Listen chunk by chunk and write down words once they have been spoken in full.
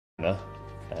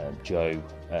Joe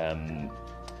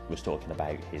was talking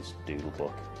about his doodle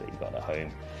book that he got at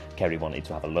home. Kerry wanted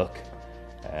to have a look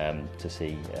to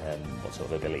see what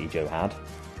sort of ability Joe had,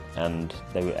 and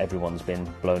everyone's been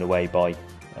blown away by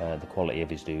the quality of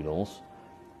his doodles.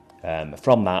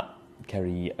 From that,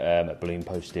 Kerry at Bloom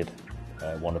posted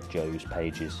one of Joe's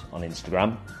pages on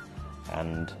Instagram,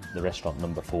 and the restaurant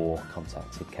number 4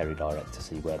 contacted Kerry direct to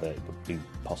see whether it would be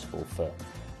possible for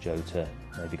Joe to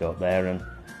maybe go up there and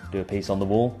do a piece on the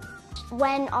wall.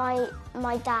 When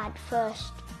my dad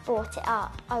first brought it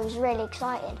up, I was really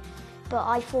excited, but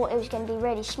I thought it was going to be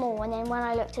really small, and then when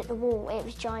I looked at the wall, it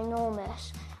was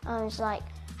ginormous. I was like,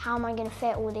 how am I going to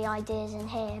fit all the ideas in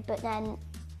here? But then,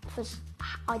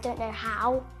 I don't know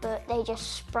how, but they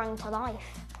just sprung to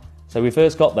life. So we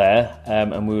first got there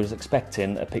and we was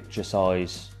expecting a picture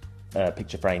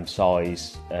frame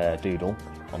size doodle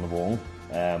on the wall.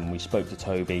 We spoke to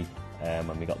Toby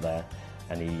when we got there,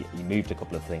 and he moved a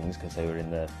couple of things because they were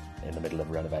in the middle of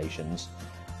renovations,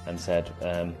 and said,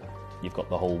 "You've got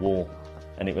the whole wall,"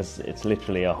 and it's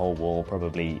literally a whole wall,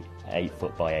 probably 8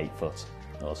 foot by 8 foot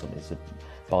or something. It's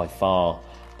by far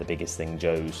the biggest thing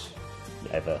Joe's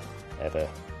ever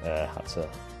had to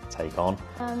take on.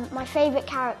 My favourite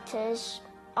characters,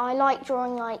 I like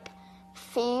drawing like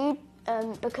food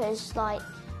because like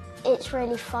it's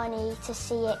really funny to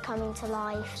see it coming to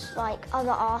life. Like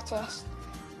other artists,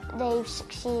 they've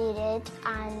succeeded,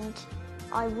 and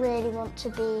I really want to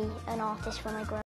be an artist when I grow up.